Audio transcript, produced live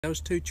Those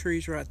two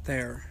trees right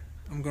there,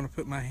 I'm going to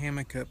put my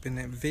hammock up in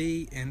that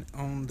V and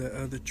on the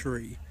other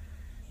tree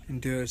and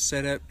do a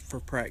setup for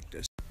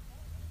practice.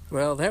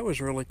 Well, that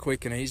was really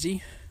quick and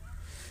easy.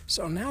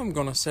 So now I'm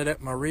going to set up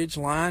my ridge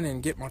line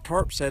and get my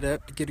tarp set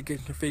up to get a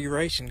good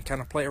configuration, kind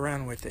of play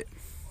around with it.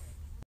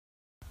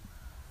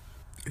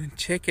 And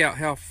check out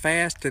how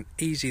fast and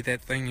easy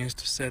that thing is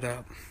to set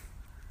up.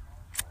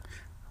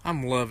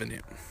 I'm loving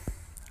it.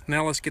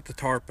 Now let's get the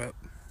tarp up.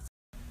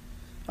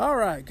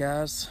 Alright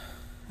guys,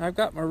 I've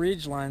got my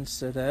ridge line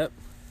set up.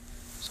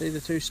 See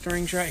the two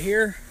strings right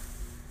here?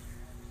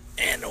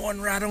 And the one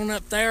right on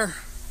up there.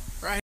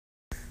 Right.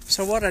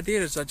 So what I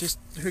did is I just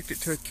hooked it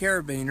to a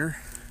carabiner,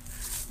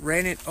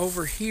 ran it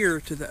over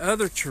here to the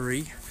other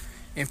tree,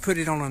 and put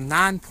it on a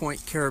 9-point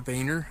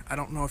carabiner. I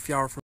don't know if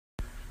you're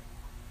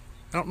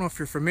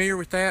familiar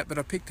with that, but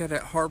I picked that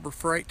at Harbor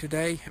Freight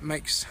today. It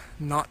makes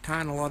knot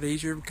tying a lot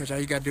easier because all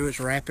you gotta do is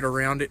wrap it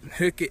around it and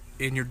hook it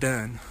and you're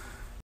done.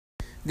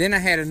 Then I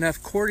had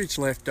enough cordage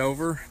left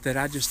over that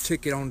I just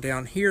took it on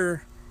down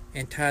here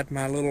and tied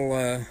my little,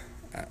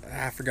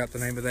 I forgot the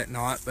name of that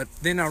knot, but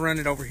then I run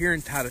it over here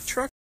and tied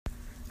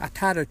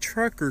a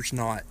trucker's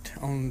knot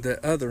on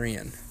the other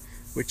end,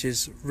 which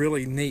is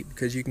really neat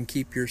because you can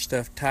keep your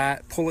stuff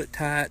tight, pull it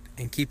tight,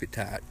 and keep it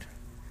tight.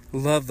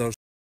 Love those.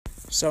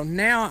 So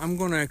now I'm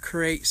going to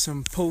create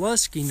some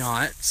Pulaski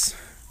knots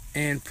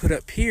and put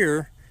up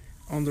here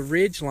on the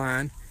ridge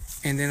line,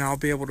 and then I'll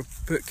be able to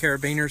put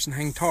carabiners and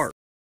hang tarp.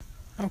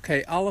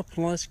 Okay, all a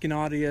Pulaski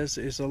knot is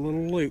a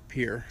little loop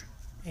here,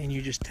 and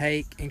you just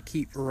take and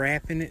keep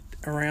wrapping it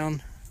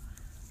around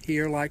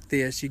here like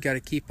this. You got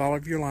to keep all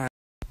of your lines.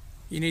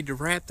 You need to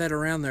wrap that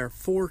around there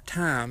 4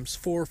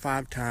 or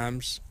 5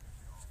 times,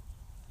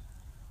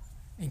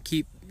 and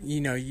keep,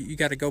 you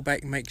got to go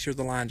back and make sure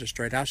the lines are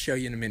straight. I'll show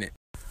you in a minute.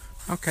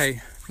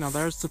 Okay, now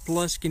there's the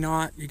Pulaski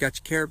knot. You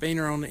got your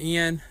carabiner on the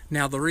end.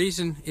 Now the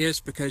reason is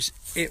because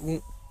it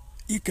won't,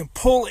 you can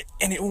pull it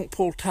and it won't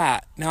pull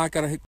tight. Now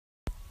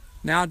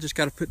I just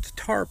got to put the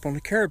tarp on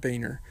the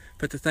carabiner.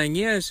 But the thing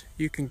is,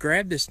 you can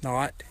grab this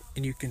knot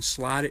and you can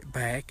slide it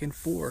back and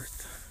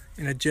forth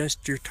and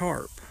adjust your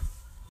tarp.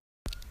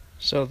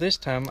 So this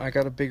time I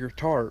got a bigger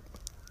tarp.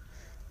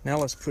 Now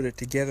let's put it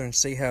together and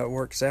see how it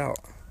works out.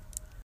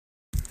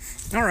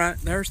 Alright,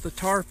 there's the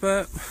tarp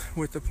up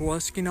with the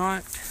Pulaski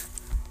knot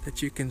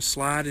that you can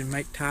slide and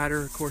make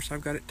tighter. Of course,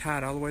 I've got it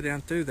tied all the way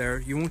down through there.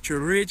 You want your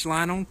ridge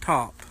line on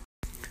top.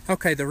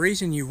 Okay, the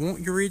reason you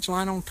want your ridge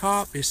line on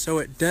top is so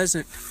it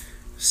doesn't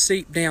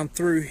seep down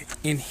through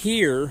in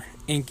here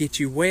and get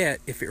you wet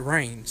if it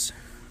rains.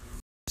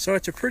 So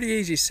it's a pretty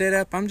easy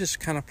setup. I'm just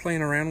kind of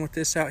playing around with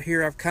this out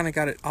here. I've kind of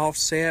got it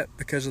offset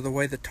because of the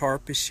way the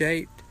tarp is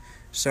shaped.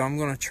 So I'm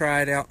going to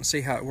try it out and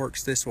see how it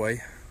works this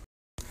way.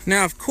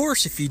 Now, of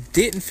course, if you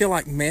didn't feel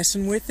like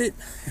messing with it,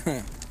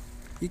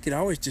 you could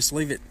always just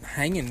leave it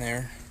hanging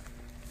there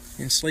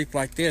and sleep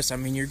like this. I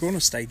mean, you're going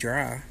to stay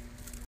dry.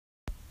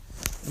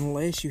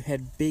 Unless you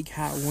had big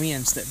high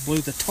winds that blew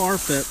the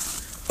tarp up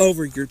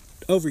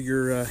over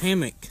your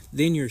hammock,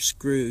 then you're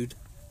screwed.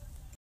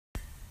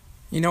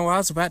 I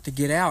was about to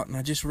get out and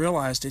I just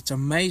realized it's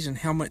amazing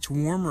how much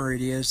warmer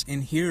it is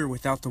in here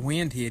without the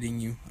wind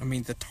hitting you. I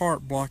mean, the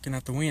tarp blocking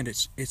out the wind,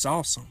 it's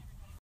awesome.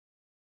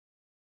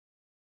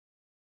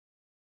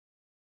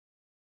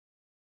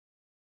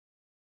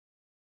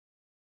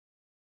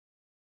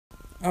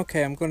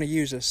 Okay, I'm going to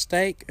use a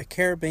stake, a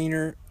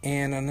carabiner,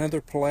 and another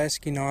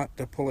Pulaski knot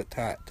to pull it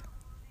tight.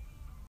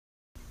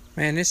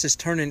 Man, this is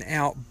turning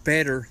out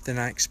better than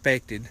I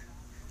expected.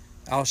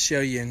 I'll show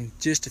you in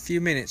just a few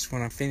minutes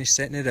when I finish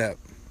setting it up.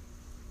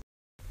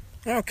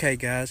 Okay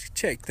guys,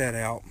 check that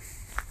out.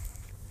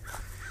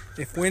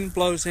 If wind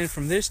blows in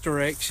from this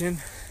direction,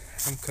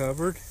 I'm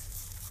covered.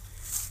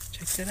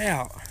 Check that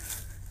out.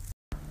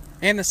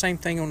 And the same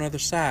thing on the other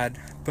side.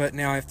 But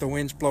now if the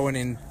wind's blowing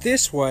in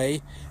this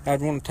way,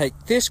 I'd want to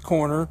take this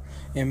corner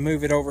and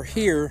move it over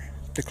here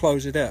to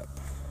close it up.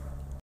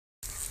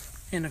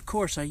 And of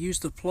course I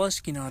used the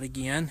Pulaski knot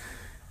again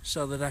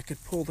so that I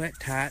could pull that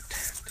tight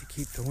to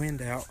keep the wind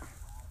out.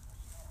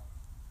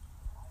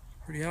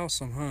 Pretty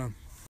awesome, huh?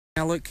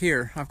 Now look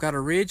here, I've got a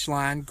ridge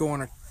line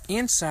going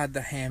inside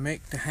the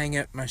hammock to hang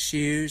up my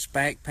shoes,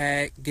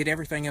 backpack, get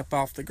everything up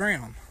off the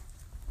ground,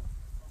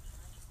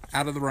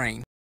 out of the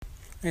rain.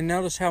 And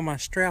notice how my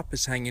strap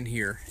is hanging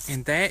here,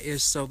 and that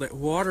is so that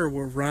water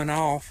will run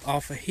off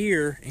of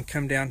here and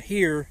come down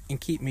here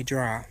and keep me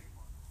dry.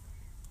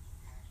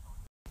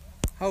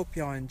 Hope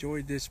y'all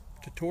enjoyed this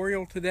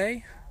tutorial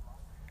today.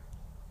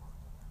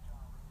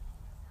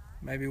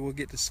 Maybe we'll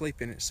get to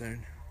sleep in it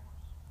soon.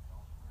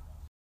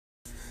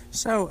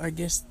 So I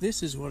guess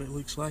this is what it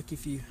looks like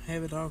if you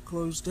have it all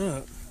closed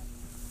up.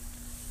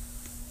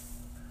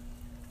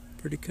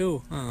 Pretty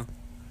cool, huh?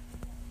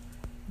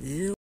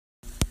 Yeah.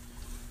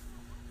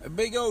 A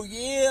big old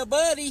yeah,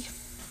 buddy.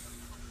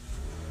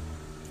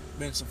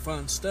 Been some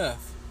fun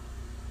stuff.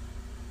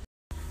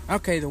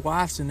 Okay, the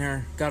wife's in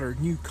there, got her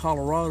new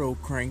Colorado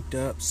cranked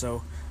up,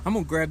 so I'm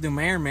gonna grab them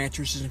air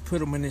mattresses and put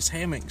them in this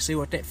hammock and see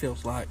what that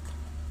feels like.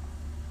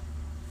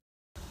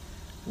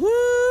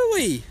 Woo!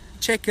 Chloe,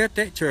 check out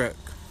that truck.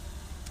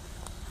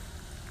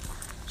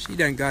 She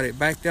done got it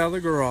backed out of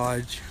the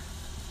garage.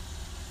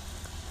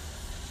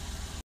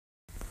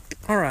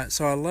 Alright,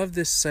 so I love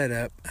this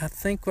setup. I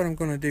think what I'm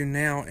going to do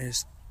now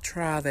is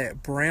try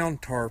that brown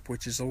tarp,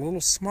 which is a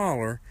little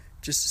smaller,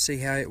 just to see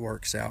how it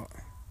works out.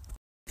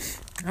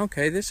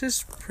 Okay, this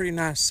is a pretty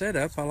nice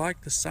setup. I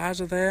like the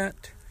size of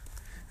that.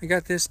 I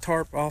got this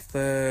tarp off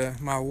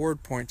my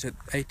award points at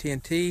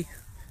AT&T.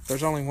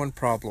 There's only one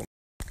problem.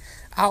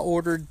 I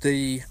ordered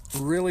the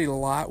really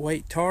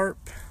lightweight tarp.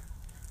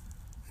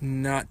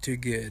 Not too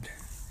good.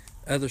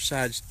 Other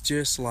side's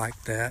just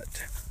like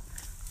that.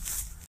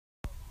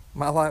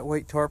 My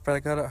lightweight tarp that I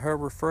got at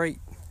Harbor Freight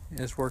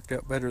has worked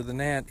out better than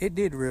that. It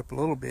did rip a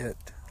little bit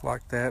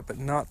like that, but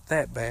not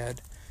that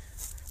bad.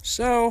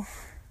 So,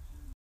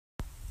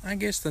 I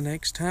guess the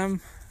next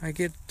time I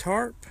get a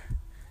tarp,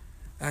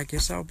 I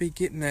guess I'll be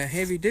getting a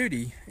heavy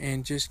duty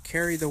and just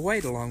carry the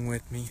weight along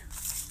with me.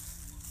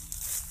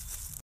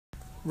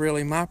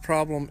 Really, my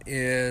problem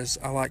is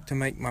I like to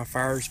make my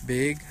fires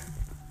big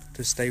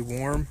to stay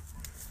warm,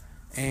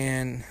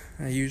 and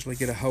I usually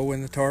get a hole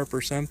in the tarp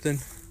or something.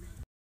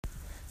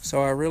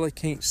 So I really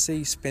can't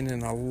see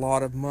spending a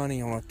lot of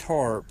money on a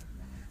tarp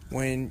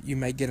when you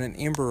may get an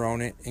ember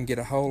on it and get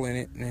a hole in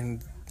it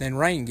and then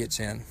rain gets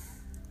in.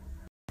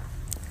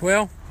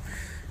 Well,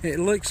 it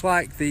looks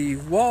like the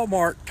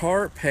Walmart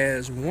tarp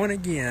has won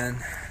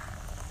again.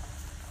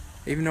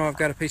 Even though I've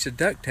got a piece of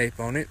duct tape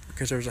on it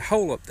because there's a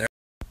hole up there.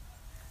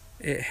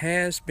 It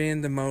has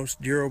been the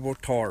most durable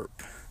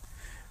tarp.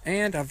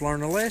 And I've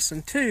learned a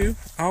lesson too.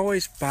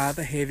 Always buy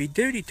the heavy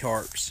duty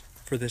tarps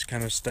for this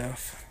kind of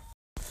stuff.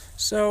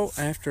 So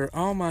after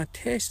all my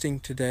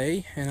testing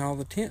today and all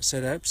the tent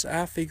setups,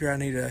 I figure I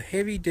need a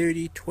heavy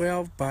duty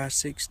 12 by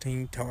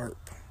 16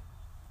 tarp.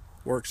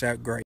 Works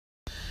out great.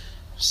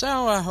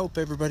 So I hope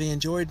everybody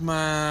enjoyed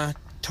my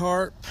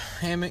tarp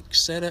hammock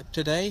setup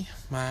today.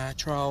 My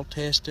trial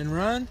test and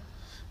run.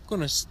 I'm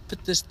going to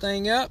put this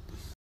thing up.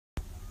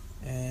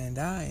 And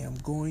I am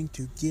going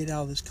to get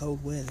out of this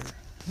cold weather.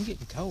 I'm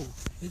getting cold.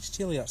 It's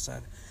chilly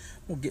outside.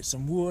 We'll get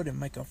some wood and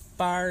make a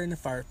fire in the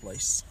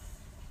fireplace.